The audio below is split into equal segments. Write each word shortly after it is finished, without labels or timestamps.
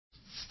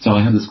So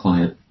I have this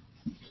client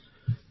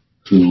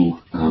who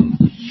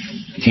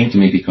came to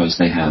me because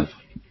they have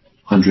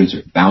hundreds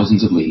or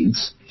thousands of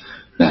leads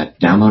that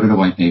downloaded a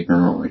white paper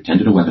or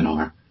attended a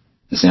webinar.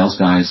 The sales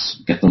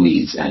guys get the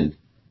leads and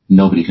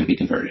nobody can be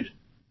converted.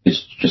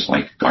 It's just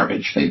like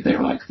garbage.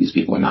 They're like, these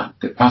people are not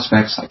good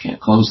prospects. I can't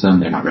close them.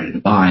 They're not ready to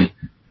buy.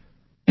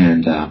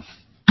 And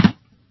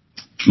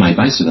my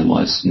advice to them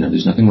was,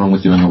 there's nothing wrong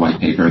with doing a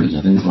white paper. There's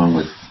nothing wrong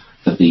with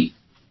the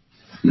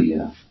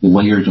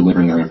way you're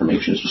delivering your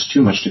information is just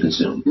too much to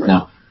consume. Right.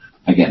 Now,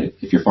 I get it.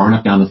 If you're far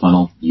enough down the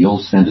funnel, you'll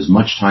spend as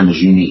much time as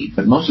you need.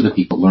 But most of the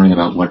people learning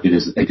about what it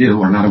is that they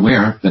do are not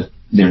aware that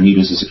their need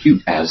is as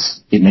acute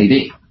as it may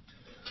be.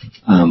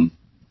 And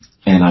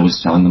I was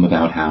telling them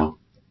about how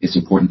it's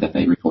important that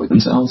they record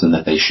themselves and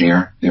that they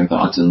share their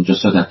thoughts, and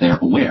just so that they're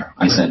aware.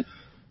 I said,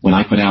 when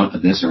I put out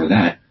this or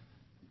that,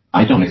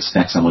 I don't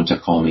expect someone to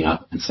call me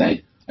up and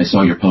say, I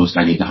saw your post,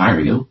 I need to hire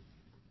you.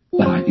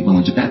 But I'd be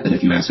willing to bet that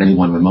if you ask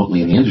anyone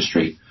remotely in the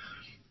industry,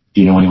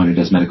 do you know anyone who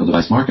does medical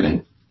device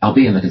marketing? I'll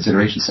be in the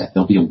consideration set.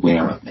 They'll be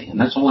aware of me, and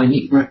that's all I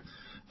need. Right.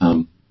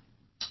 And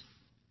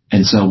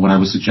so what I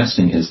was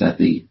suggesting is that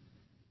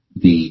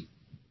the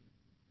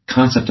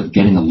concept of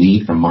getting a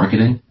lead from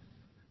marketing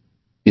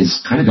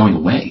is kind of going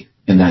away,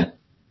 in that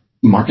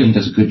marketing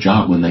does a good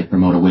job when they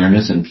promote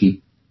awareness and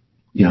keep,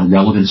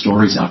 relevant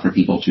stories out for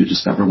people to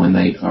discover when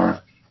they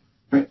are.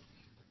 Right.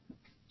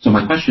 So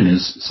my question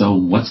is, so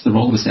what's the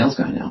role of a sales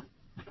guy now?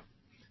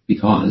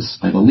 Because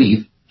I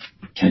believe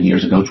 10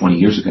 years ago, 20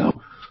 years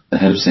ago, the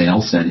head of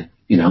sales said,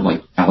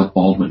 like Alec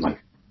Baldwin, like,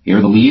 here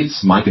are the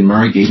leads. Mike and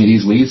Murray gave me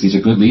these leads. These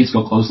are good leads.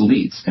 Go close the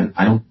leads. And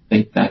I don't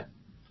think that.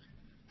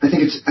 I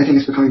think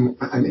it's becoming,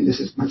 this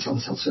is myself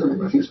self-serving,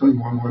 but I think it's becoming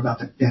more and more about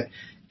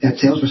that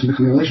salesperson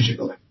becoming a relationship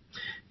builder.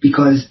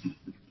 Because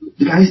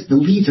the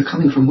leads are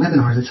coming from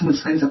webinars that someone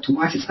signs up to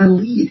watch. It's not a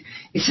lead.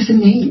 It's just a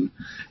name.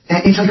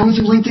 And it's like going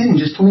through LinkedIn and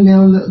just pulling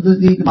down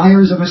the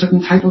buyers of a certain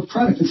type of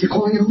product and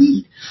calling it a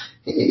lead.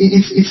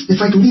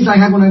 It's like the leads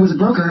I had when I was a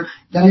broker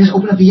that I just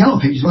opened up the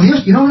yellow pages. Well,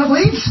 you don't have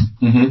leads?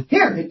 Mm-hmm.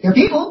 Here, they're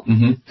people.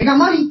 Mm-hmm. They got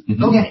money.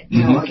 Mm-hmm. Go get it.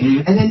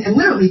 Mm-hmm. And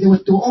literally there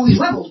were all these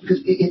levels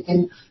because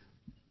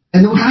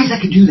and there were guys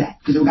that could do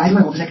that, because there were guys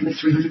in my office that could make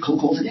 300 cold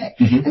calls a day.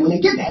 Mm-hmm. And when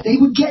they did that, they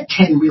would get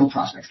 10 real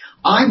prospects.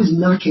 I was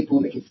not capable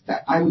of making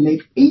that. I would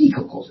make 80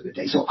 cold calls in a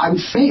day, so I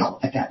would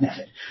fail at that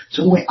method.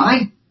 So the way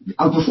I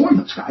outperformed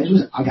those guys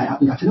was I got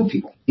out and got to know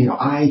people.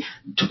 I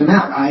took them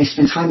out. I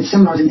spent time at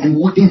seminars and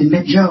walked in and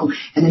met Joe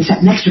and then sat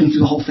next to him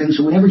through the whole thing.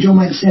 So whenever Joe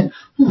might have said,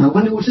 I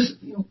wonder what's this,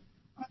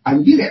 I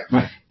would be there.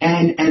 Right.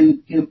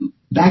 And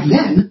back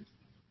then,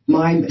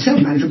 my sales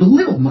manager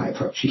belittled my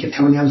approach. He kept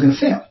telling me I was going to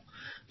fail,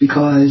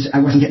 because I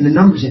wasn't getting the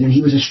numbers in, and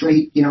he was a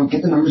straight,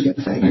 get the numbers, get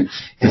the thing. Right.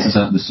 This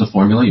is a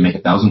formula. You make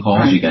 1,000 calls,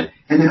 right. You get.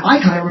 And then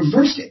I kind of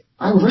reversed it.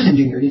 I reverse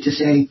engineered it to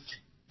say,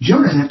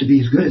 Joe doesn't have to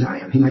be as good as I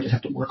am. He might just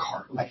have to work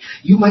harder. Like,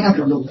 you might have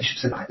better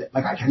relationships than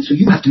like I can, so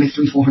you have to make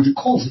 300-400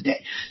 calls a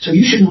day. So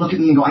you shouldn't look at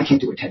me and go, I can't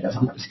do what Ted does.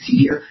 I'm not going to succeed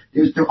here.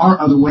 There are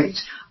other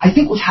ways. I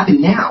think what's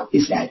happened now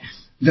is that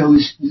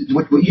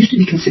what used to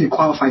be considered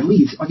qualified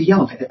leads are the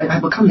yellow pages.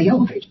 Have become the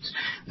yellow pages.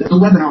 The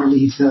webinar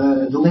leads,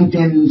 the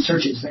LinkedIn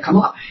searches that come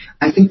up.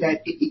 I think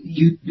that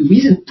the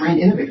reason Brand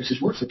Innovators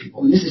has worked for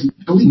people, and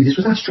believe me, this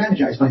was not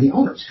strategized by the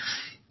owners,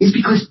 is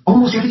because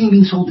almost everything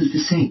being sold is the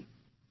same.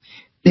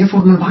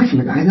 Therefore, I'm going to buy from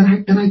the guy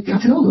that I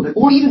got to know a little bit.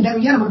 Or even better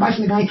yet, I'm going to buy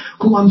from the guy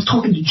who I'm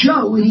talking to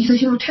Joe, and he says,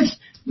 Ted,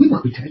 we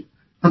work with Ted.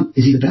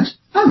 Is he the best?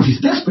 I don't know if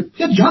he's the best, but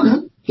he got the job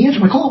done. He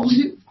answered my calls.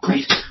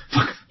 Great.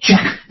 Fuck.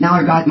 Check. Now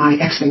I've got my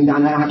X thing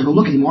done. I don't have to go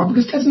look anymore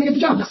because Ted's going to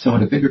get the job done. So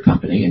at a bigger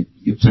company, and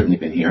you've certainly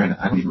been here, and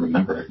I don't even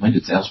remember, when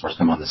did Salesforce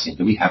come on the scene?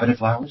 Do we have it at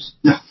Flowers?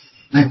 No.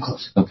 Not even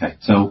close. Okay.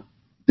 So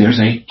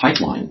there's a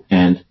pipeline.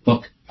 And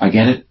look, I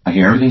get it. I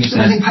hear everything you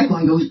said. I think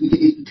pipeline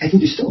I think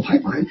there's still a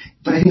pipeline,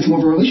 but I think it's more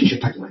of a relationship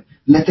pipeline.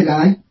 Met the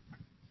guy.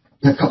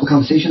 Had a couple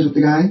conversations with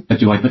the guy.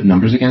 But do I put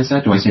numbers against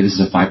that? Do I say this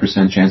is a 5%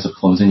 chance of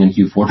closing in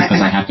Q4 because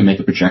I have to make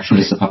a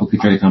projection as a publicly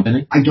traded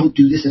company? I don't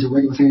do this as a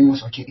regular thing anymore,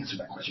 so I can't answer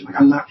that question. Like,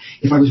 I'm not,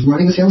 if I was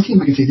running a sales team,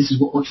 I could say this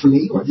is what worked for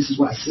me, or this is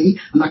what I see.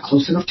 I'm not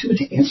close enough to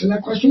it to answer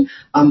that question.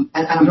 And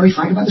I'm very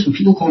frank about this. When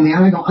people call me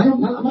out, I go,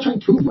 I'm not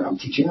trying to prove what I'm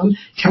teaching. I'm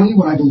telling you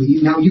what I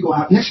believe. Now you go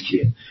out and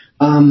execute it.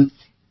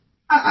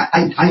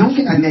 I don't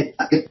think I've met,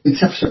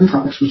 except certain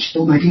products, which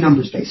still might be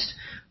numbers based,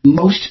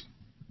 most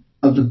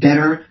of the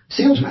better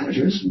sales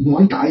managers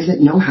want guys that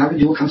know how to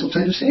do a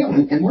consultative sale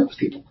and work with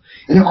people.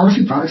 And there are a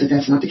few products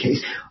that's not the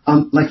case.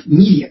 Like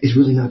media is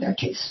really not that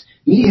case.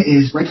 Media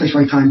is right place,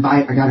 right time, buy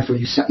it, I got it for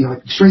you,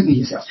 like straight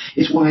media sales.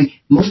 It's why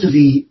most of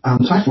the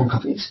platform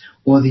companies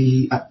or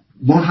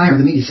won't hire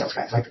the media sales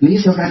guys. Like the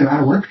media sales guys that are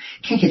out of work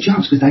can't get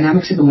jobs because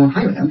Dynamics said they won't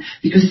hire them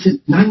because it's a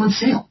 9-month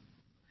sale.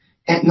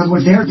 And in other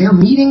words, their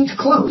meeting to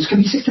close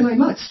can be 6 to 9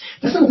 months.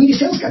 That's not a media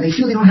sales guy. They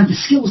feel they don't have the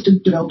skills to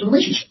develop the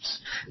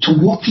relationships, to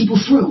walk people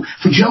through.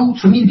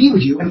 For me to be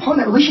with you, and part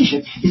of that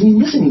relationship is me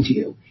listening to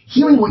you,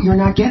 hearing what you're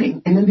not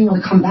getting, and then being able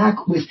to come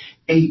back with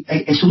a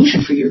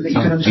solution for you that you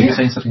can understand. So you're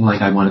saying something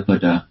like, I want to put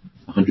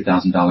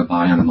 $100,000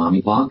 buy on a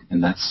mommy blog,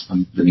 and that's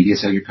the media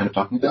sale you're kind of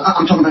talking about?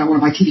 I'm talking about I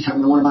want to buy TV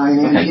time, I want to buy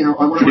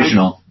I want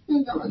traditional.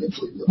 To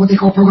buy, what they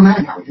call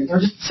programmatic now. They're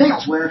just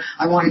sales where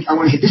I want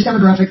to hit this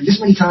demographic this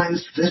many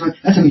times for this one.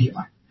 That's a media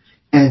buy.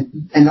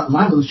 And a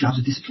lot of those jobs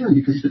are disappearing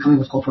because it's becoming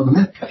what's called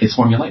programmatic. It's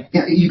formulaic.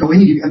 Yeah, you go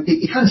in,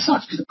 it kind of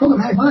sucks because the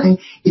programmatic buying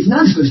is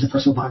not as good as the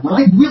personal buying. When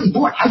I really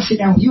bought, I'd sit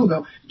down with you and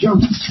go, Joe,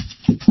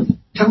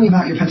 tell me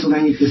about your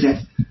Pennsylvania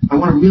Gazette. I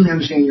want to really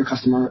understand your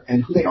customer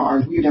and who they are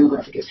and who your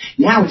demographic is.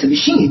 Now it's a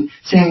machine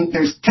saying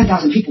there's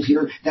 10,000 people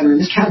here that are in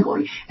this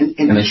category. And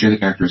they share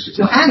the characteristics.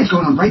 So, and it's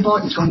going on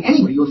Breitbart, it's going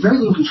anywhere. You have very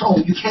little control.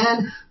 You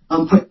can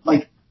put,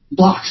 like,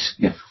 blocks.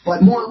 Yeah.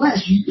 But more or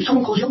less, if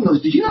someone calls you up and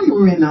goes, did you know you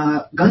were in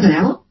Guns and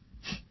Ammo?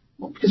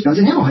 Well, because Guns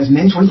and Ammo has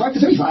men 25 to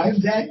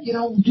 35 that,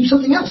 do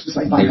something else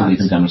besides buy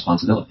guns. They believe in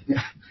responsibility.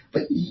 Yeah.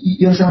 But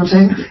you understand what I'm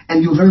saying?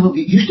 And you were very little,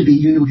 it used to be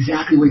you knew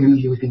exactly where your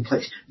media was being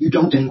placed. You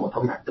don't anymore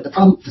programmatic. But the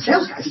problem for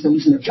sales guys is they're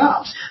losing their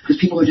jobs because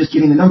people are just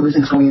giving the numbers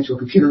and it's going into a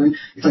computer and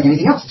it's like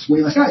anything else. It's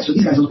way less guys. So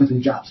these guys are looking for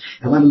new jobs.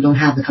 And a lot of them don't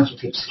have the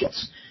consultative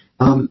skills.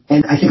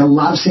 And I think a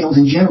lot of sales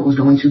in general is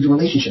going to the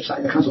relationship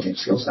side, the consultative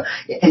skills stuff.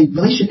 And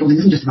relationship building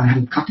isn't just about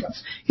having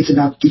cocktails. It's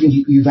about giving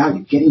you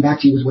value, getting back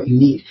to you with what you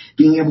need,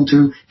 being able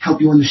to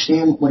help you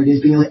understand what it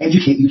is, being able to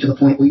educate you to the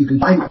point where you can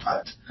buy my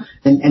product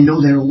and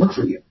know that it'll work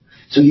for you.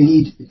 So you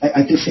need,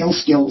 I think sales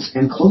skills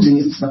and closing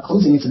isn't about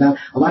closing. It's about,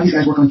 a lot of these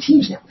guys work on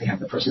teams now. They have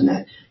the person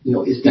that,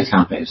 is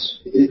account based,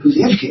 who's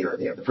the educator.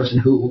 They have the person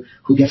who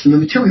gets them the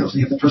materials.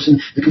 They have the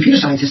person, the computer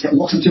scientist that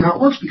walks them through how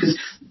it works because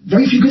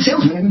very few good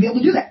salesmen are going to be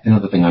able to do that.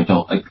 Another thing I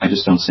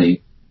just don't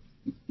see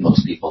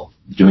most people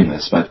doing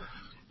this, but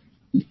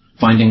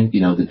finding,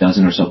 the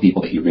dozen or so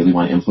people that you really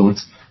want to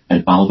influence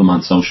and follow them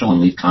on social and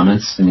leave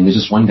comments. I mean, there's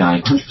just one guy.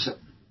 100%.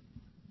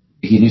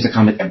 He leaves a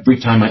comment every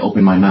time I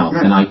open my mouth,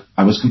 right. And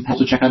I was compelled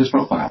to check out his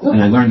profile, yeah.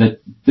 And I learned that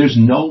there's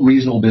no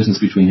reasonable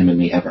business between him and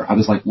me ever. I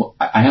was like, well,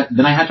 I had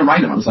to write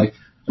him. I was like,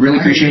 I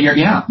really appreciate your,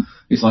 yeah.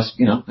 He's like,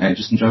 I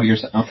just enjoy your,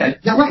 okay.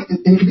 Yeah, right,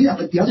 and it can be that,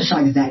 but the other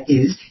side of that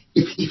is,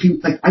 if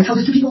you, like, I tell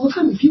this to people all the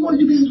time, if you want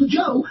to do business with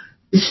Joe,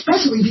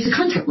 especially if he's a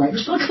content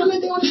writer, start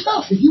commenting on his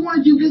stuff. If you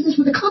want to do business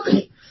with a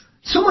company,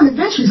 someone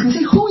eventually is going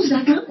to say, who is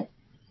that guy?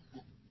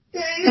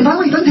 And by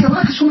the way, it doesn't take a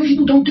lot because so many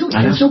people don't do it.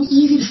 It's so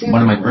easy to stand.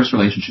 One of my first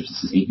relationships,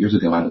 this is 8 years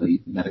ago, out of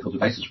the medical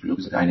devices group,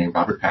 was a guy named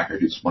Robert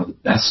Packard, who's one of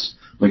the best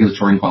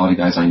regulatory and quality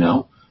guys I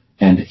know.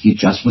 And he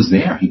just was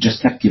there. He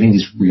just kept giving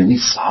these really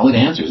solid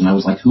answers. And I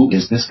was like, who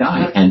is this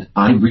guy? And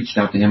I reached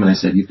out to him and I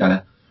said, you've got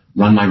to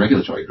run my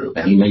regulatory group.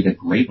 And he made a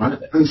great run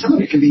of it. I mean, some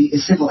of it can be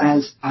as simple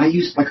as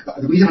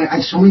the reason I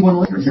have so many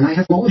one-liners and I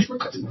have all the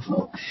shortcuts in my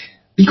phone.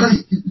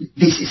 Because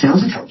it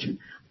sounds intelligent.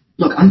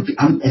 Look,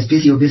 I'm as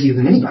busy or busier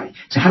than anybody.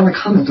 So how do I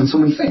comment on so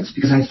many things?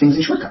 Because I have things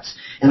in shortcuts.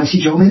 And I see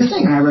Joe made a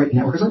thing, and I write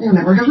network has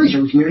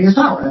research, community has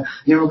power,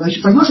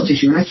 relationships like muscle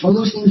tissue, and I throw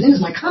those things in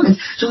as my comments.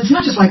 So it's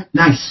not just like,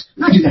 nice.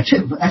 And I do that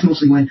too, but that's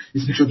mostly when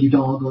there's a picture of your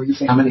dog or your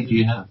family. How many do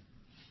you have?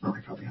 Oh,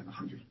 I probably have 100.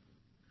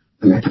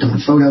 I mean, I put them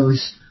on photos.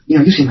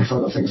 You see my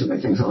photo things with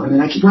my things on, and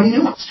I keep writing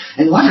new ones.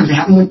 And a lot of times they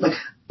happen when, like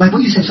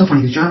what you said is so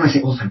funny, because John and I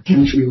say all the time, damn,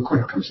 we should be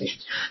recording our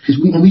conversations.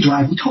 Because when we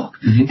drive, we talk.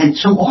 Mm-hmm. And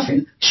so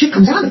often, shit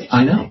comes out of it.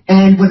 I know.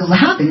 And what will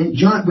happen, and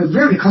John, we're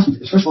very accustomed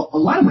to this. First of all,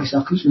 a lot of my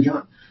stuff comes from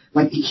John.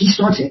 Like, he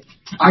starts it,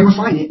 I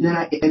refine it,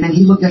 and then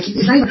he looked, it's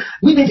not even,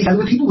 we've been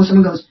together with people where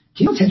someone goes, do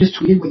you know Ted just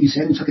tweeted what you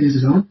said and took it as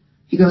his own?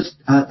 He goes,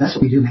 that's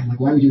what we do, man.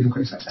 Like, why would you even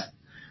criticize that?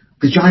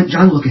 Because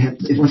John will look at him,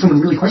 when someone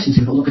really questions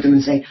him, he'll look at them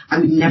and say, I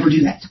would never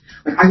do that.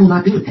 Like, I will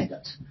not do what Ted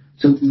does.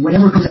 So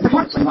whatever comes at the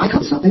point, like if I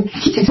come to something,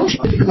 he takes ownership.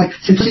 Like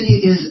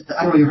simplicity is,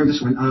 I don't know if you heard this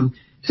one.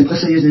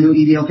 Simplicity is the new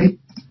EDLP.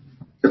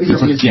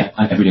 Yeah,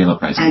 everyday low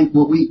price. And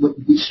what we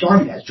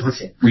started as, John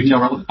said.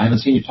 Retail relevant. I haven't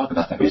seen you talk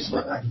about that recently.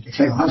 They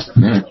say a lot of stuff.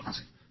 Yeah.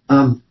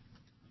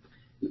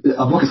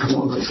 A book is coming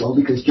along really slow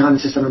because John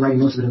insists on writing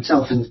most of it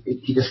himself, and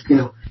he just,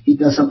 he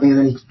does something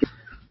and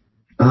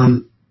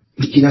then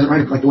he doesn't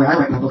write it like the way I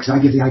write my books.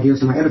 I give the ideas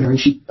to my editor, and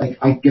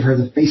I give her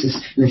the faces,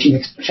 and then she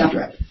makes a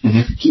chapter out of it.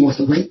 Mm-hmm. He wants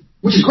to write.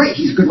 Which is great.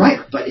 He's a good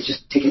writer, but it's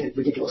just taking it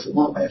ridiculously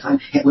long by the time.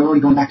 We're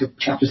already going back to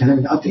chapters and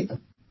having to update them.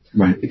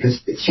 Right.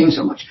 Because it's changed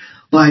so much.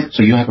 But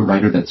so you have a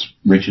writer that's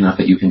rich enough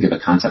that you can give a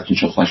concept and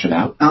she'll flesh it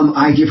out?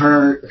 I give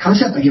her a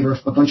concept. I give her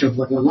a bunch of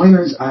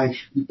one-liners.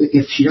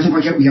 If she doesn't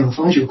quite get it, we get on the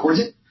phone, she records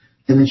it,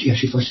 and then she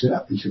fleshes it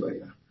out into a...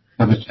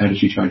 How does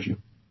she charge you?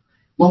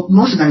 Well,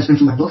 most of that has been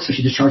for my book, so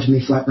she just charges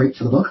me flat rate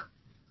for the book.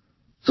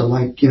 So,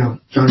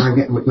 John and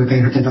I, we're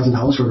paying her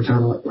 $10,000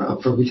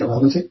 for for retail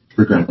relevancy.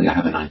 Regrettably, I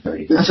have a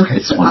 9:30. That's okay.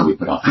 It's the one we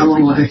put off. How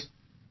long will it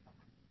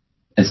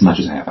be? As much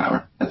as a half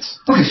hour. That's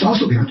okay. So I'll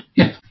still be on.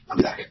 Yeah, I'll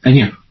be back. And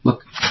here,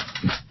 look.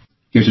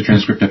 Here's a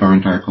transcript of our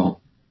entire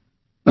call.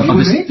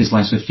 This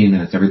last 15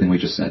 minutes, everything we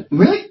just said.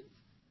 Really?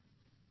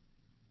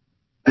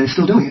 And it's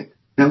still doing it.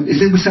 Now,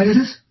 which site is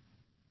this?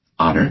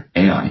 Otter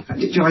AI.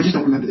 Joe, I just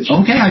don't remember this.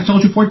 Okay, I've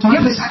told you 4 times.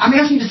 Yeah, but I'm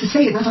asking you just to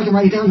say it. That's why I can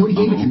write it down. You already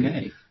gave it to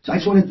me. So I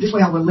just wanted, this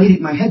way I'll relate it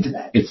in my head to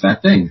that. It's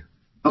that thing.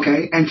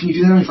 Okay, and can you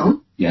do that on your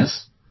phone?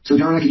 Yes. So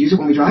John and I could use it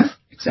when we drive?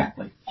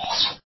 Exactly.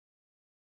 Awesome.